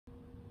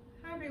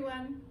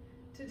everyone.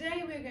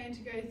 Today we're going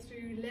to go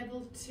through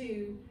level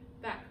 2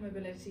 back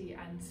mobility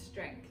and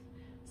strength.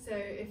 So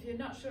if you're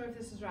not sure if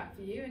this is right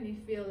for you and you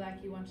feel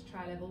like you want to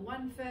try level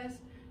 1 first,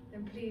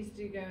 then please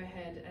do go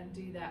ahead and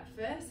do that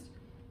first.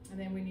 And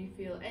then when you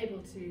feel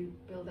able to,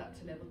 build up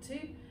to level 2.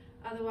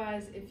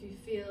 Otherwise, if you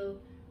feel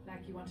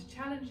like you want to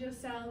challenge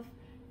yourself,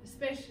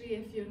 especially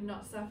if you're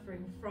not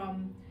suffering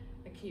from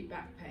acute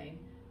back pain,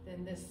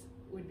 then this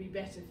would be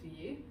better for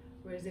you.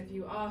 Whereas if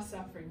you are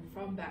suffering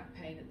from back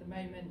pain at the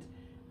moment,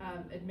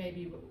 it may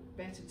be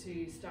better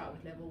to start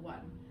with level 1.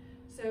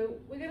 So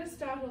we're going to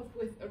start off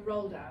with a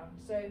roll down.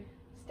 So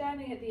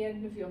standing at the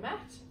end of your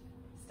mat,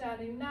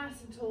 standing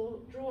nice and tall,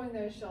 drawing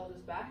those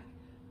shoulders back.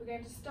 We're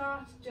going to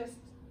start just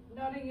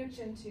nodding your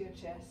chin to your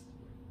chest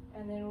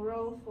and then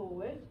roll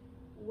forward,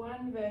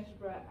 one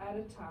vertebra at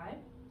a time,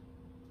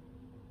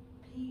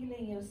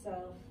 peeling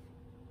yourself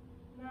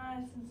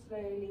nice and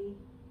slowly,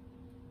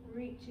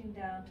 reaching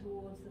down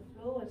towards the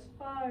floor as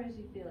far as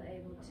you feel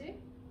able to.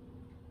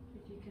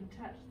 If you can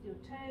touch your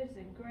toes,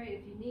 then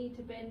great. If you need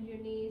to bend your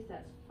knees,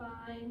 that's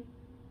fine.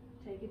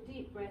 Take a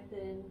deep breath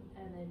in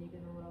and then you're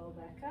going to roll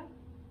back up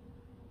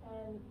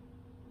and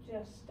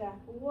just stack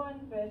one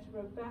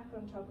vertebra back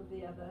on top of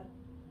the other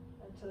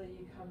until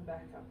you come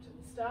back up to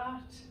the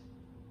start,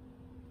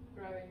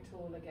 growing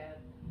tall again.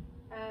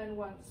 And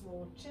once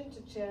more, chin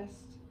to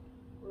chest,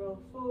 roll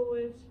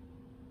forward,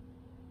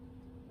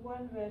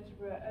 one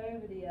vertebra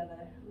over the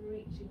other,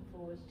 reaching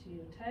forwards to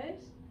your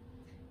toes.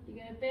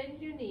 You're going to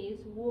bend your knees,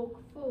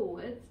 walk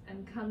forwards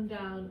and come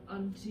down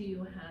onto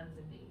your hands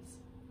and knees.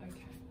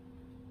 Okay.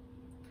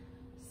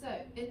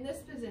 So in this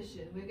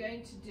position, we're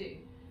going to do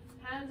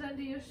hands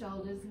under your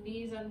shoulders,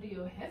 knees under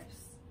your hips.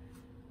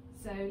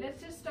 So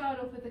let's just start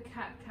off with a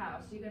cat-cow.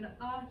 So you're going to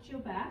arch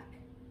your back,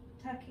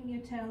 tucking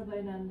your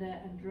tailbone under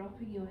and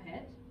dropping your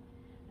head.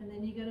 And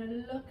then you're going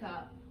to look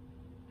up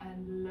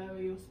and lower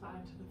your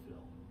spine to the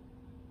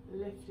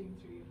floor, lifting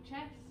through your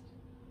chest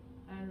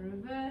and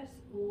reverse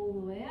all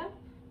the way up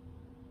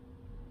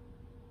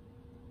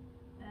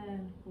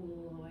and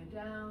all the way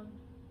down,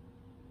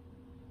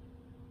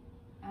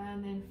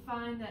 and then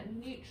find that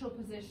neutral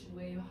position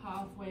where you're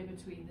halfway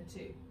between the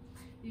two.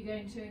 You're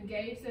going to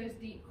engage those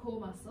deep core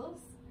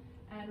muscles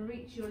and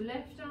reach your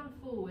left arm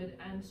forward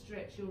and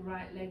stretch your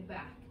right leg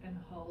back and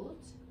hold,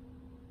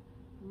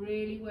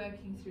 really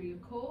working through your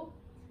core,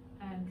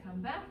 and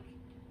come back.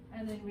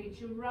 And then reach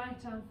your right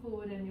arm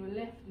forward and your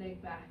left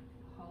leg back,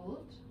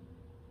 hold,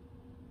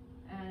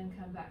 and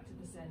come back to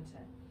the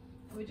center.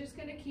 And we're just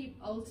going to keep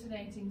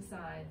alternating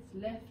sides,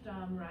 left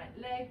arm, right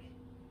leg,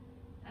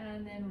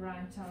 and then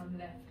right arm,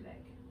 left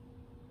leg.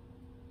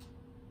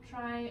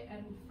 Try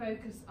and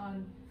focus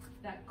on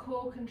that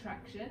core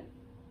contraction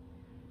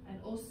and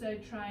also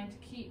trying to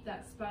keep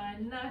that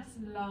spine nice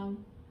and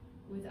long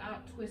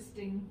without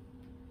twisting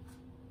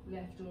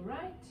left or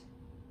right.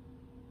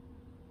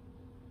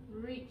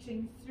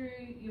 Reaching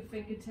through your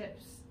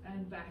fingertips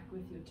and back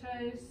with your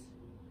toes.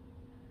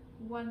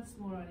 Once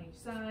more on each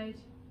side.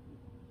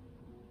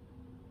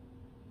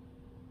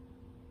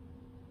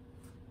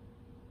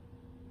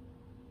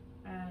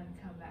 And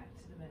come back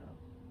to the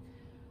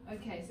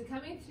middle. Okay, so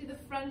coming through the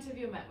front of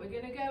your mat, we're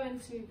going to go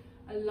into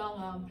a long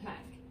arm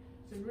plank.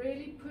 So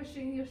really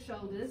pushing your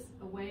shoulders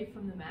away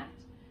from the mat,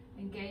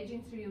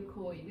 engaging through your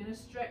core. You're going to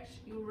stretch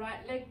your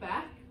right leg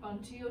back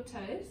onto your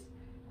toes,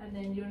 and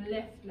then your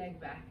left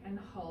leg back and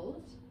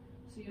hold.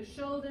 So your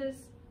shoulders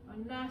are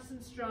nice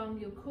and strong,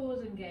 your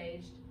core's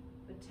engaged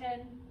for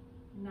 10,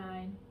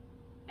 9,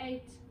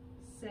 8,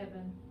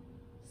 7,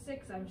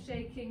 6, I'm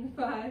shaking,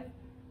 5,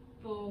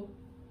 4,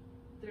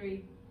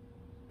 3,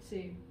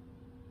 2,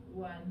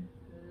 1,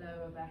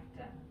 lower back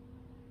down.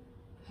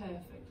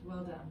 Perfect,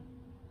 well done.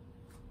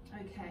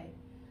 Okay,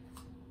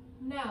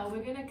 now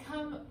we're going to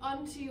come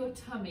onto your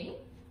tummy.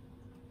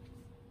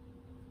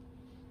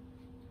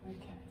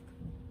 Okay.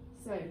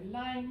 So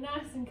lying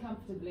nice and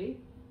comfortably,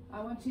 I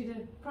want you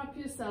to prop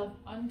yourself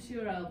onto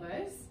your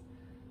elbows,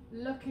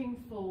 looking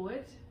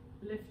forward,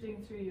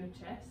 lifting through your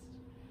chest.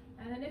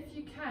 And then if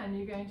you can,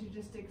 you're going to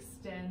just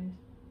extend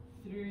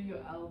through your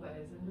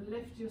elbows and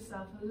lift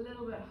yourself a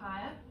little bit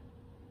higher.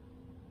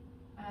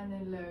 And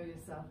then lower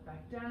yourself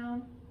back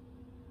down.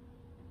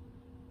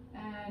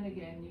 And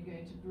again, you're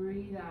going to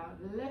breathe out,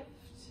 lift.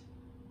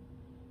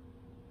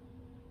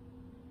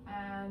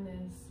 And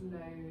then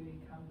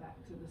slowly come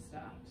back to the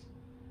start.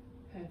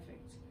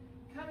 Perfect.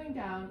 Coming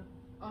down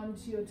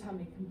onto your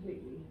tummy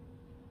completely.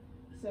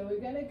 So we're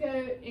going to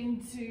go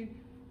into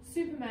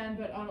Superman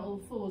but on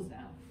all fours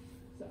now.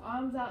 So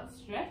arms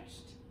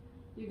outstretched.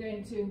 You're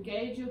going to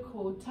engage your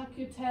core, tuck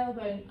your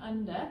tailbone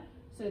under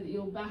so that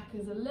your back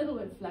is a little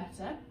bit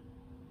flatter.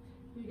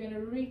 You're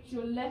going to reach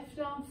your left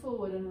arm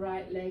forward and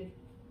right leg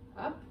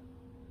up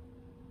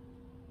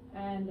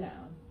and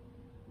down.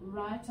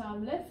 Right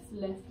arm lifts,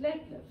 left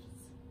leg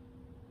lifts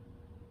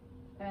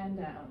and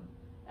down.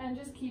 And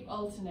just keep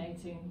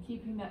alternating,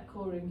 keeping that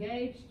core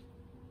engaged.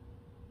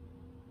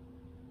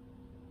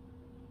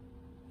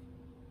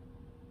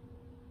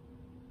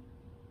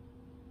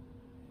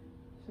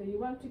 So you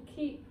want to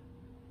keep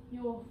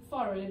your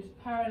forehead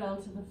parallel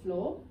to the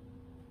floor.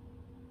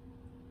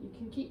 You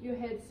can keep your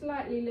head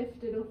slightly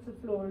lifted off the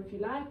floor if you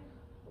like,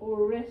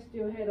 or rest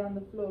your head on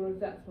the floor if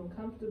that's more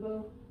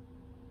comfortable.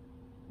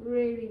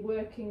 Really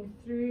working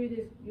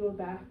through your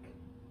back.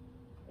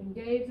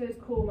 Engage those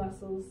core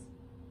muscles.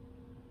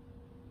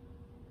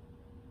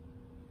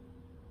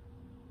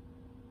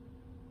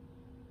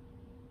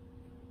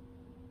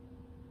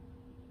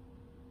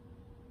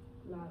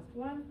 Last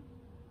one.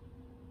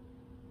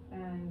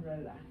 And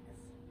relax.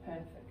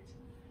 Perfect.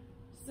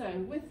 So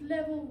with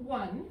level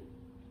 1,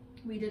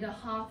 we did a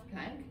half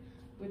plank,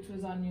 which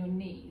was on your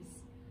knees.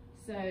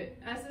 So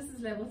as this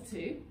is level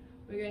 2,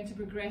 we're going to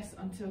progress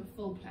onto a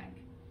full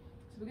plank.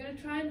 So we're going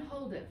to try and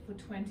hold it for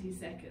 20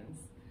 seconds.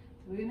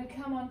 So we're going to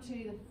come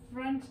onto the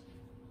front,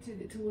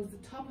 towards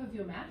the top of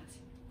your mat.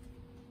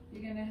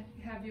 You're going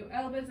to have your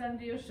elbows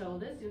under your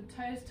shoulders, your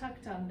toes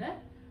tucked under,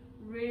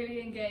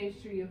 really engage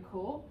through your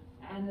core,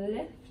 and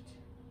lift.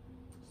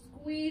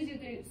 Squeeze your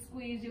glutes,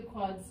 squeeze your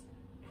quads,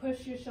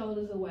 push your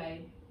shoulders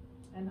away,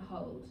 and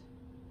hold.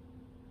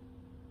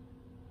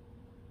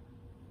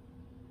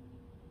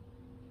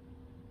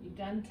 You've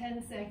done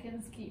 10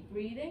 seconds, keep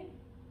breathing.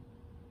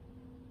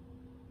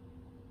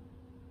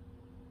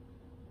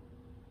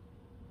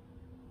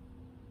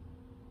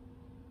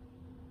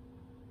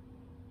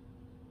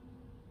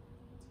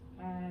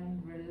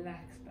 And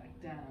relax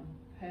back down.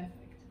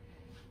 Perfect.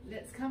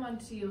 Let's come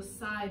onto your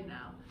side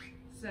now.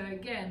 So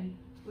again,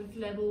 with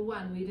level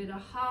 1, we did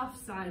a half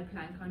side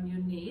plank on your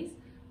knees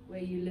where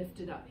you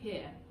lifted up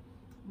here.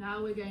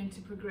 Now we're going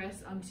to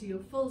progress onto your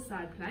full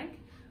side plank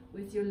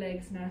with your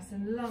legs nice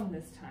and long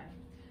this time.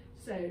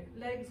 So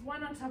legs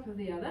one on top of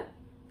the other.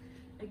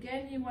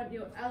 Again, you want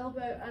your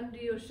elbow under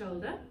your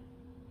shoulder.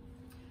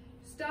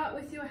 Start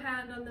with your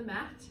hand on the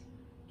mat.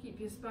 Keep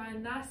your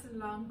spine nice and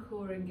long,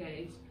 core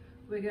engaged.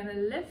 We're going to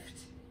lift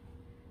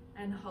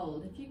and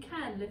hold. If you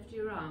can, lift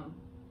your arm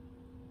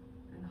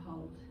and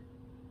hold.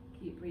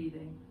 Keep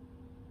breathing.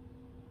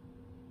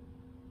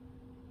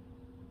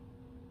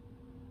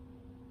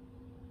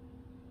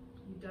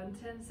 You've done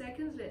 10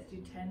 seconds, let's do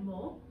 10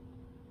 more.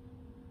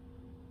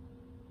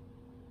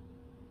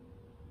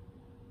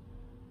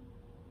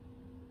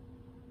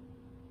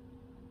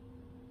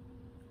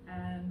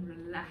 And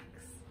relax.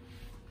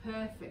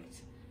 Perfect.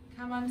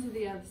 Come on to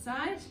the other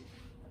side.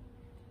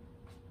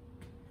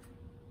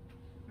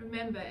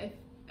 Remember, if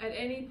at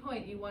any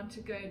point you want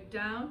to go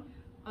down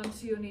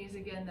onto your knees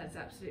again, that's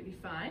absolutely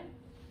fine.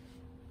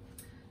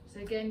 So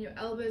again, your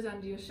elbows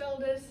under your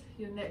shoulders,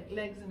 your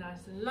legs are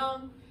nice and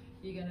long.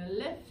 You're going to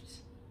lift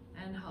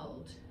and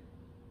hold.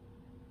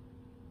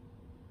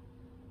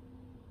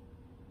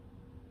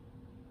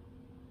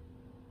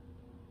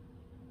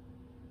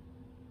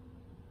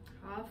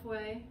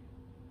 Halfway.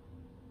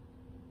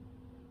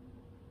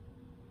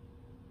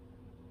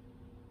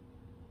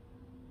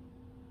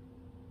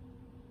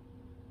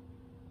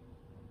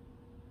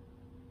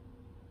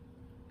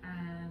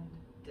 And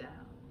down.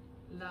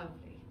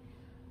 Lovely.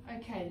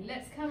 Okay,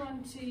 let's come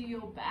on to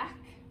your back.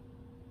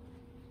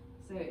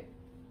 So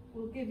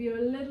we'll give you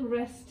a little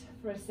rest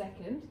for a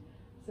second.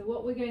 So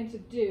what we're going to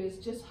do is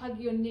just hug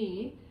your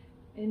knee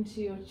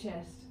into your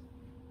chest.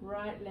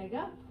 Right leg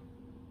up.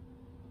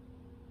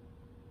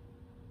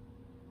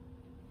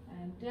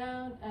 And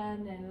down,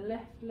 and then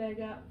left leg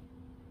up.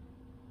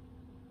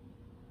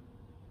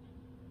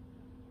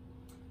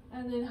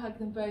 And then hug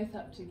them both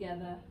up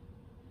together.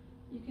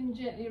 You can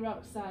gently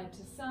rock side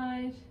to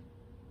side.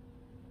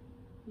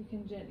 You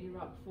can gently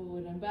rock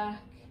forward and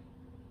back,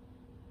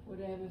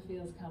 whatever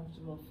feels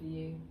comfortable for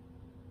you.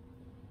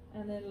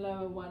 And then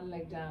lower one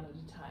leg down at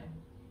a time.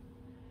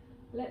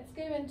 Let's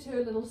go into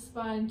a little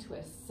spine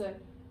twist. So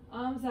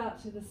arms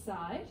out to the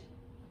side,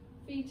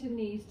 feet and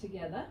knees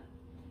together.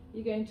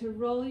 You're going to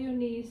roll your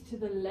knees to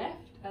the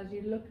left as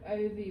you look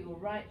over your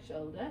right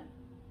shoulder,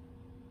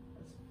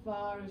 as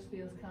far as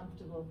feels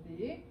comfortable for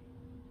you.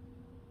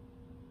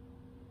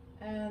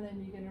 And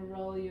then you're going to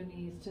roll your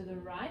knees to the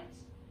right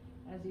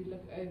as you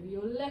look over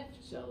your left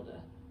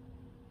shoulder.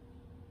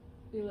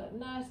 Feel that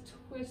nice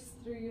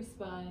twist through your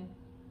spine,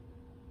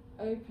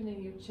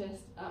 opening your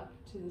chest up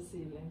to the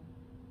ceiling.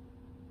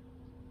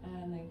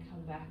 And then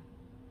come back.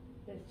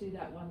 Let's do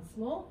that once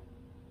more.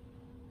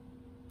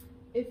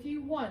 If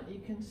you want, you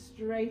can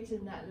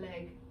straighten that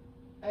leg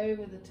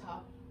over the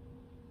top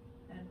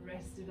and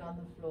rest it on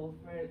the floor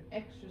for an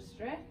extra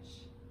stretch.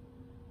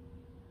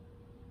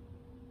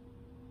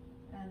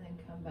 And then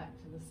come back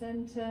to the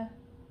center.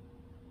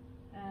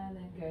 And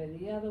then go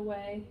the other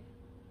way.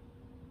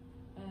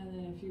 And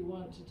then if you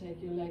want to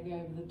take your leg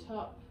over the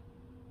top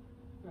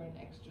for an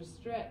extra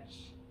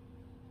stretch.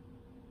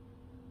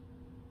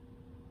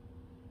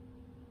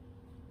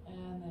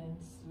 And then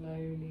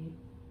slowly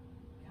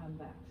come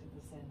back to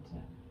the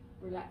center.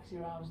 Relax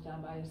your arms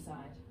down by your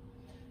side.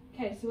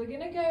 Okay, so we're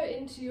going to go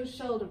into your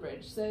shoulder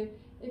bridge. So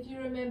if you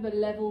remember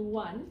level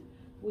 1,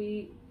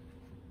 we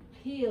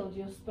peeled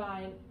your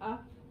spine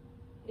up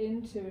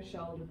into a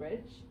shoulder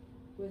bridge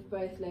with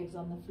both legs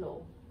on the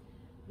floor.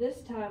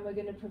 This time we're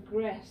going to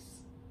progress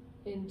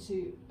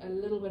into a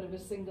little bit of a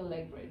single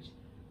leg bridge.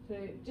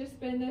 So just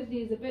bend those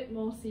knees a bit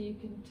more so you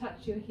can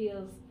touch your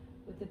heels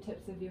with the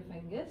tips of your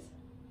fingers.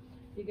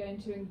 You're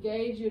going to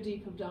engage your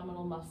deep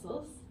abdominal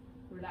muscles.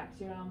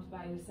 Relax your arms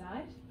by your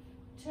side.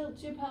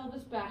 Tilt your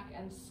pelvis back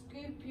and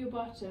scoop your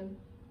bottom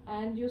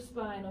and your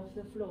spine off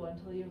the floor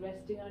until you're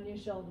resting on your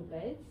shoulder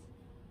blades.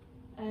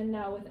 And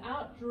now,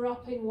 without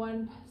dropping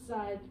one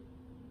side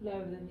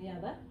lower than the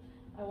other,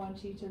 I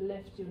want you to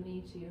lift your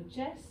knee to your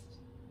chest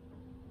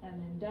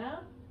and then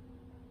down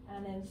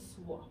and then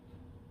swap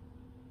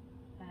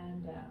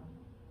and down,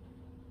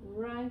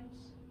 right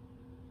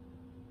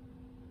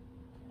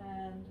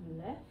and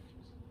left,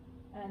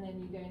 and then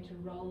you're going to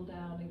roll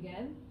down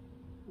again,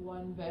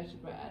 one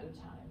vertebra at a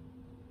time.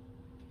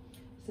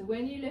 So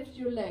when you lift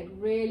your leg,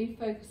 really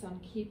focus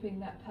on keeping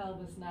that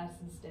pelvis nice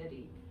and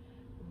steady.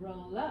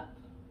 Roll up,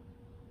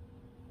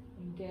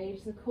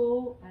 engage the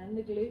core and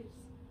the glutes,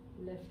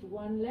 lift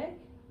one leg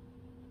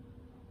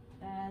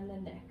and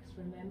the next.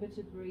 Remember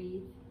to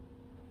breathe,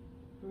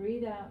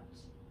 breathe out,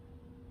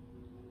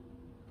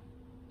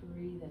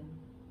 breathe in.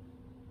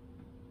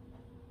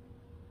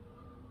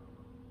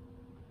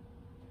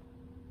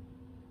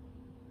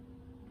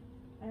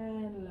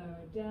 And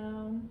lower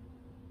down.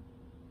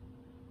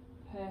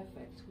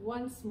 Perfect.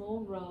 Once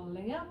more,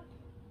 rolling up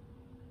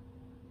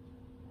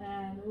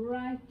and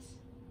right,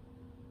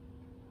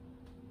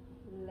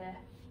 left,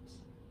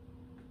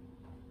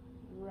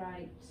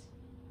 right,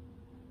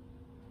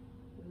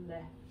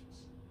 left,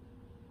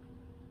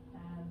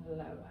 and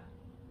lower.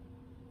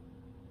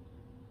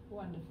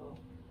 Wonderful.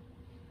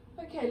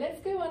 Okay, let's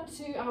go on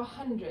to our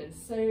hundreds.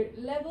 So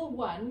level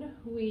 1,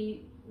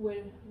 we were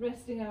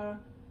resting our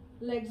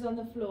legs on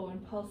the floor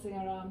and pulsing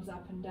our arms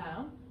up and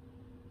down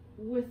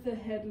with the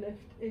head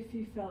lift if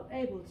you felt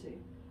able to.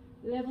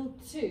 Level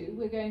 2,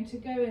 we're going to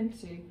go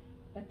into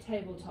a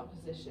tabletop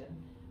position.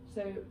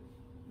 So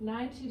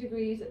 90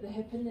 degrees at the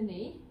hip and the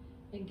knee,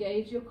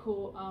 engage your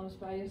core, arms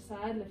by your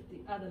side, lift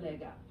the other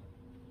leg up.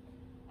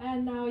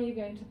 And now you're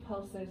going to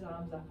pulse those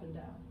arms up and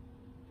down.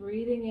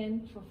 Breathing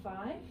in for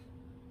 5,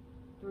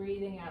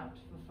 breathing out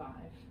for 5.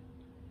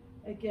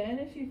 Again,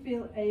 if you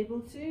feel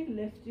able to,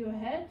 lift your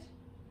head,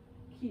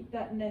 keep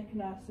that neck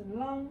nice and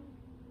long,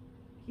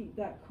 keep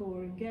that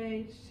core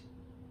engaged,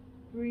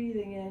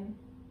 breathing in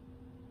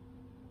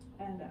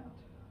and out.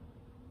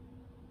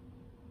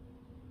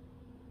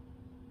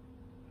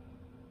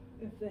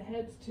 If the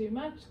head's too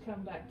much,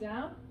 come back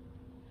down.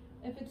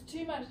 If it's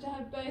too much to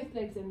have both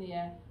legs in the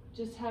air,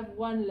 just have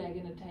one leg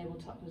in a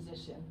tabletop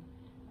position.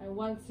 And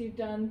once you've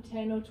done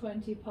 10 or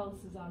 20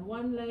 pulses on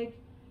one leg,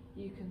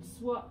 you can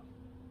swap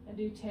and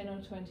do 10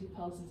 or 20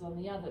 pulses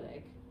on the other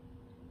leg.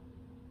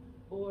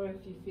 Or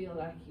if you feel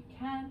like you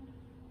can,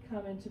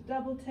 come into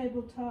double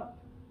tabletop.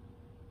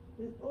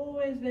 There's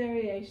always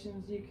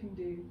variations you can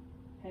do.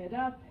 Head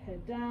up,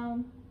 head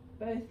down,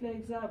 both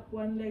legs up,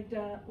 one leg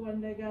down, one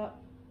leg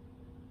up.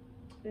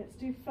 Let's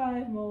do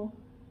 5 more.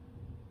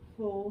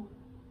 4,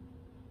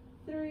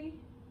 3,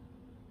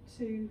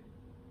 2,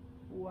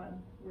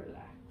 1,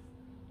 relax.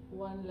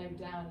 One leg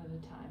down at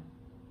a time.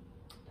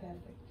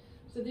 Perfect.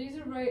 So these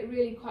are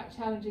really quite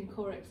challenging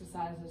core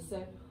exercises.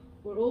 So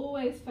we're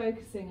always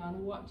focusing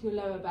on what your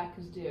lower back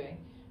is doing.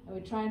 And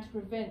we're trying to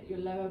prevent your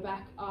lower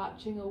back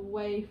arching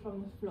away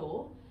from the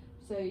floor.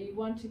 So you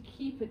want to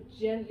keep it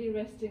gently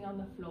resting on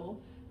the floor,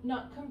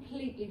 not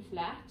completely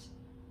flat,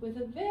 with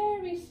a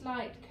very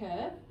slight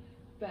curve,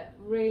 but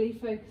really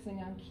focusing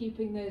on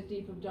keeping those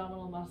deep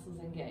abdominal muscles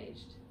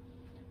engaged.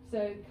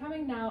 So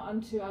coming now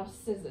onto our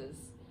scissors.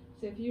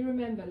 So if you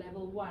remember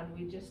level 1,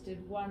 we just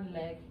did one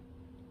leg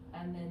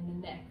and then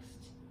the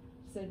next.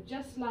 So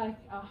just like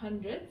our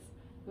hundreds,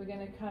 we're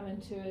going to come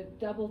into a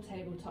double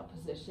tabletop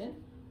position,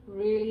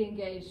 really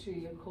engage through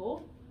your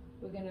core.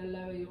 We're going to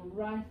lower your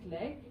right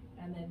leg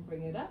and then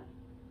bring it up,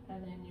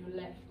 and then your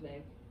left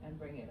leg and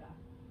bring it up.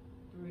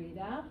 Breathe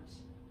out,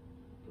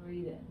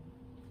 breathe in.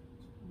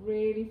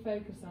 Really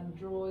focus on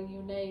drawing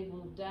your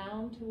navel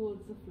down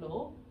towards the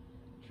floor,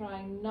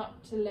 trying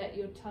not to let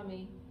your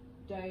tummy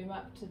dome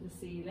up to the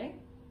ceiling.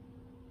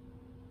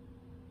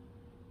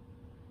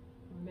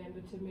 Remember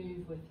to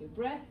move with your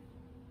breath.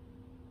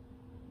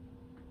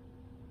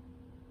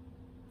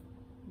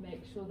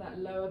 Make sure that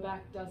lower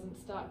back doesn't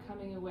start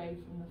coming away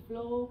from the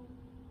floor.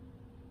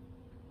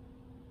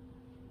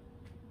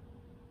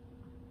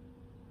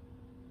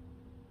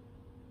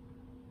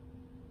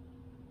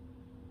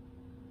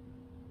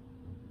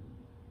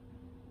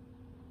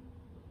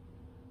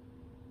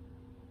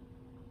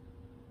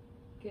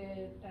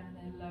 Good, and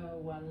then lower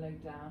one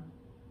leg down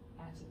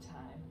at a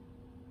time.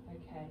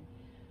 Okay,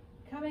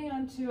 coming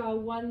on to our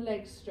one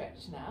leg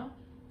stretch now.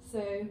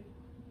 So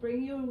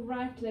bring your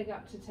right leg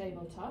up to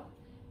tabletop,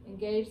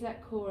 engage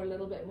that core a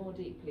little bit more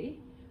deeply.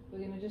 We're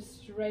going to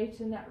just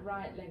straighten that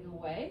right leg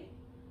away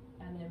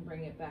and then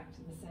bring it back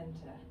to the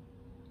center.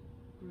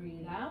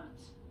 Breathe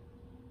out,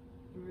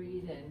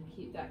 breathe in,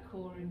 keep that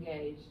core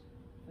engaged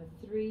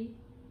for 3,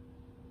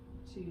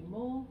 2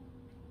 more,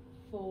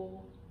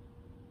 4,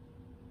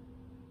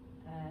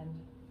 and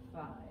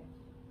 5,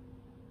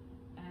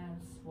 and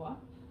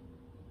swap.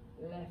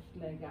 Left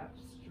leg up,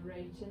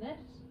 straighten it,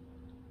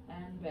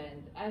 and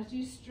bend. As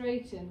you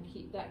straighten,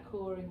 keep that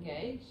core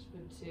engaged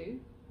for 2,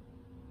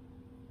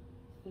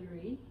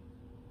 3,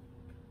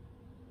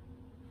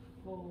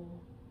 4,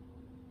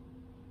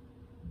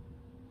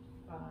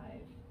 5,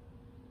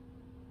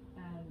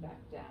 and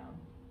back down.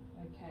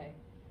 Okay,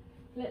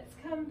 let's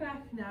come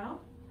back now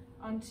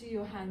onto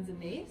your hands and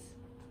knees.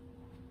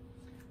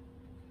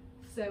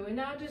 So we're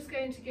now just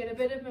going to get a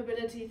bit of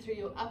mobility through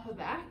your upper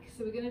back.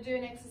 So we're going to do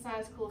an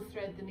exercise called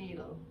thread the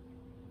needle.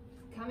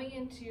 Coming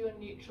into your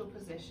neutral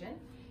position,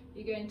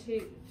 you're going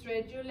to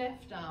thread your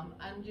left arm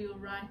under your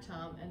right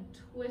arm and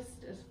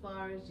twist as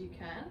far as you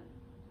can,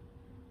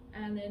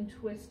 and then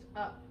twist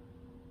up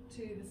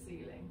to the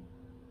ceiling.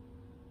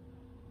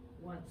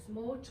 Once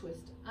more,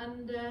 twist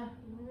under,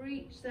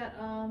 reach that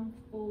arm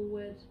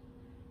forward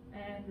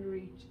and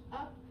reach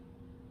up,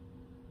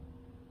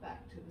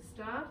 back to the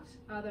start.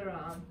 Other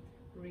arm,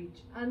 reach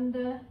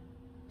under,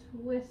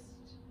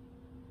 twist,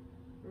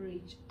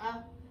 reach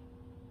up.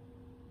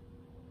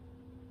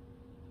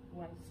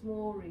 Once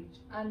more, reach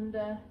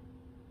under,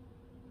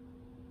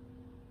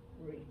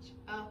 reach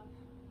up,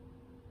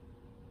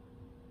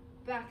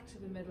 back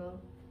to the middle,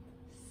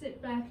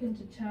 sit back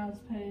into child's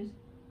pose,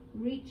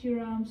 reach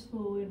your arms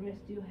forward,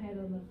 rest your head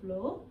on the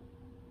floor,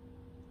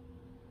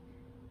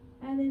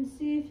 and then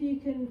see if you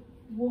can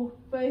walk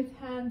both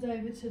hands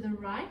over to the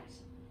right,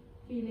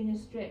 feeling a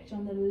stretch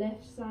on the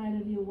left side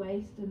of your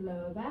waist and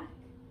lower back,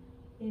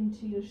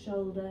 into your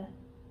shoulder,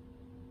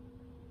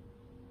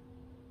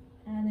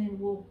 and then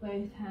walk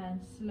both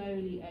hands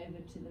slowly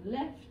over to the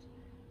left,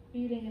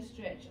 feeling a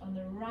stretch on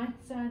the right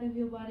side of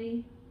your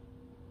body.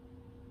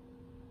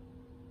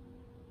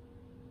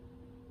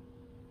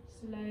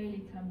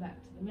 Slowly come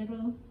back to the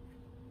middle,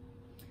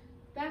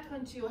 back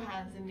onto your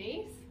hands and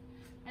knees,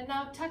 and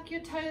now tuck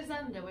your toes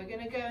under. We're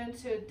going to go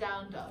into a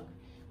down dog.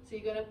 So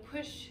you're going to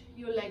push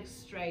your legs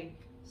straight,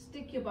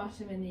 stick your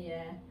bottom in the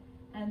air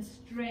and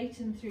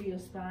straighten through your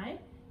spine.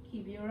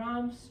 Keep your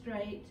arms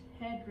straight,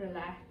 head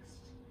relaxed,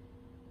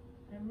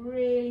 and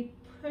really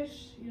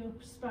push your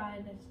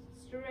spine as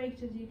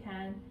straight as you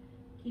can,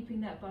 keeping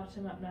that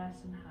bottom up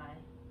nice and high.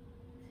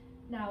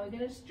 Now we're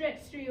going to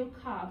stretch through your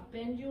calf.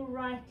 Bend your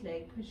right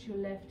leg, push your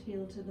left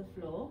heel to the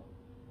floor.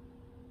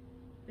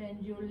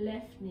 Bend your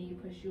left knee,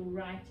 push your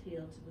right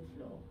heel to the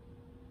floor.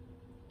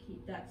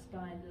 Keep that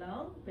spine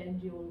long.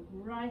 Bend your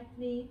right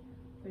knee,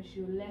 push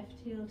your left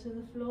heel to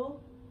the floor.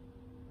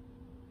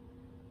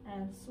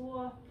 And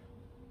swap.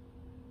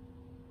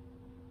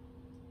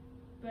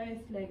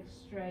 Both legs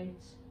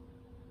straight.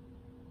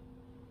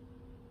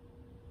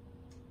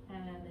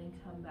 And then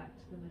come back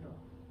to the middle.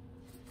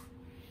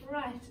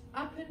 Right,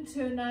 up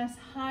into a nice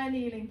high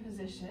kneeling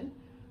position.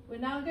 We're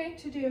now going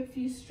to do a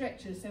few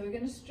stretches. So we're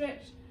going to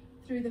stretch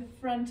through the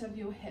front of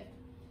your hip.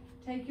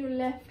 Take your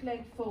left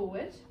leg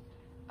forward,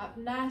 up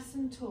nice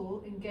and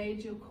tall,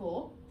 engage your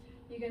core.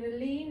 You're going to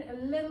lean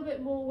a little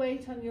bit more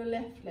weight on your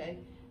left leg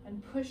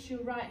and push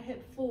your right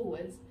hip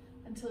forwards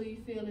until you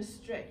feel a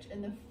stretch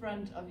in the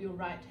front of your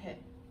right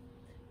hip.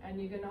 And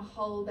you're going to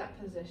hold that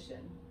position.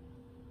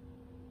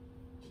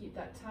 Keep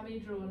that tummy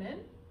drawn in.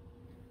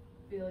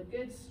 Feel a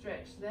good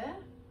stretch there.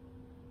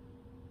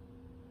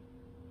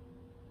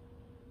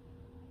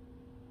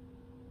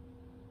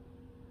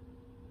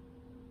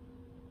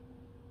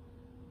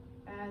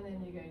 And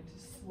then you're going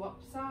to swap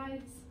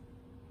sides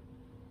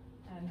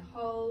and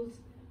hold.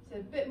 So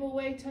a bit more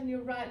weight on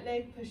your right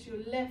leg, push your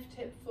left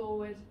hip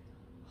forward,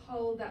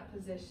 hold that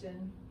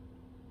position.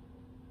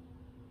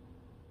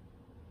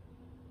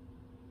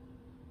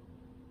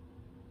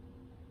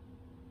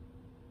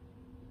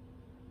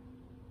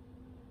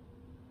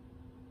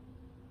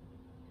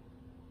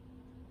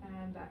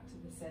 And back to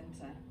the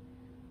center.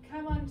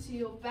 Come onto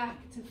your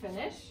back to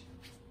finish.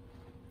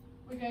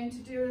 We're going to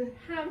do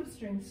a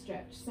hamstring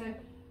stretch. So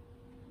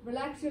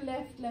relax your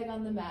left leg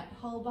on the mat,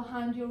 hold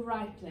behind your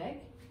right leg,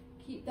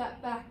 keep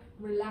that back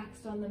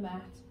relaxed on the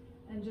mat,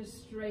 and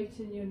just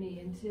straighten your knee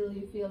until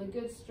you feel a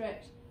good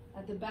stretch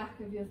at the back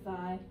of your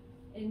thigh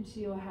into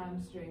your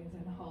hamstrings,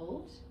 and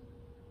hold.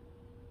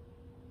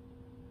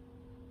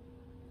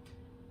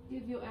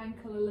 Give your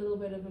ankle a little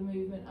bit of a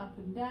movement up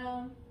and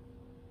down,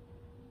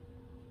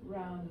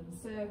 round in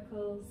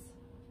circles,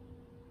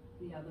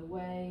 the other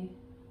way,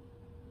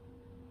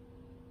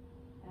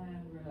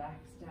 and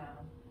relax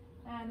down.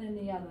 And then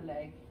the other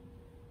leg,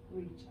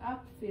 reach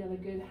up, feel a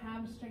good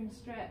hamstring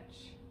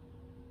stretch.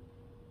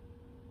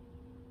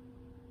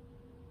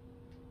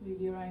 Move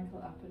your ankle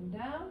up and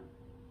down,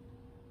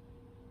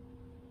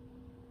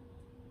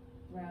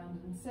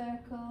 round in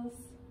circles,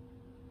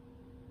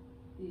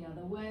 the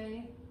other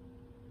way,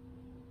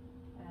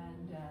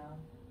 and down.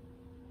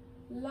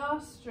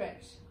 Last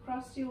stretch,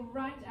 cross your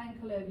right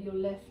ankle over your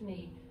left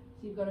knee,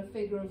 so you've got a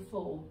figure of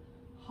 4.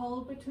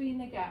 Hold between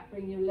the gap,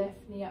 bring your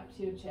left knee up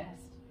to your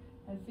chest,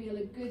 and feel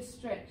a good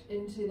stretch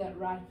into that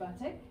right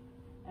buttock,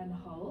 and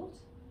hold.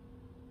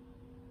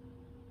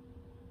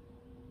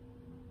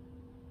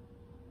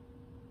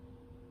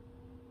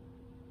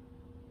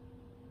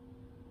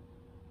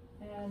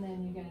 And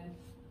then you're going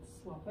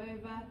to swap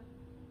over,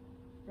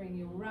 bring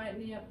your right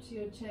knee up to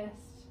your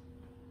chest,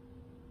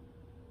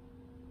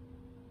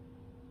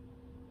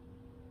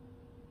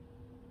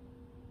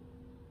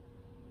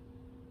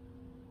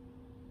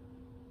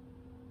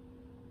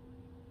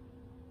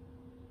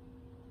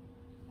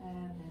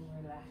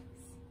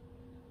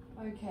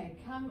 Okay,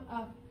 come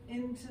up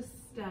into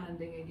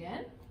standing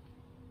again.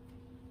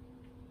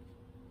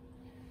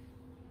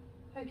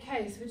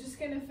 Okay, so we're just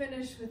going to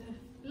finish with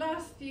the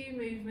last few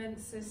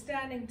movements. So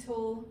standing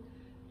tall,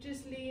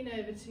 just lean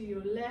over to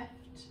your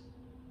left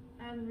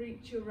and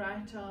reach your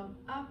right arm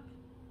up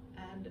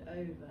and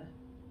over.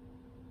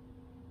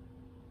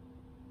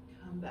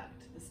 Come back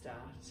to the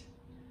start.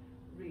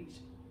 Reach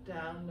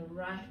down the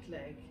right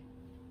leg,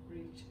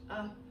 reach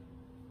up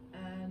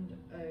and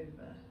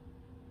over.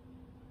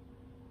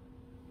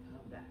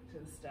 Come back to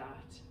the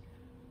start.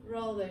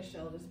 Roll those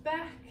shoulders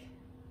back.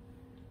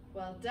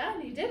 Well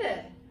done, you did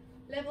it.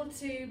 Level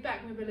 2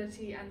 back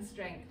mobility and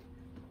strength.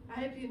 I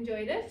hope you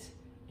enjoyed it.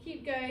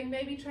 Keep going,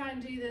 maybe try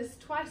and do this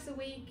twice a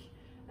week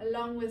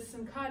along with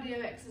some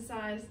cardio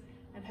exercise,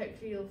 and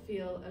hopefully you'll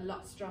feel a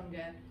lot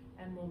stronger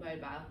and more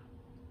mobile.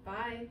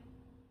 Bye.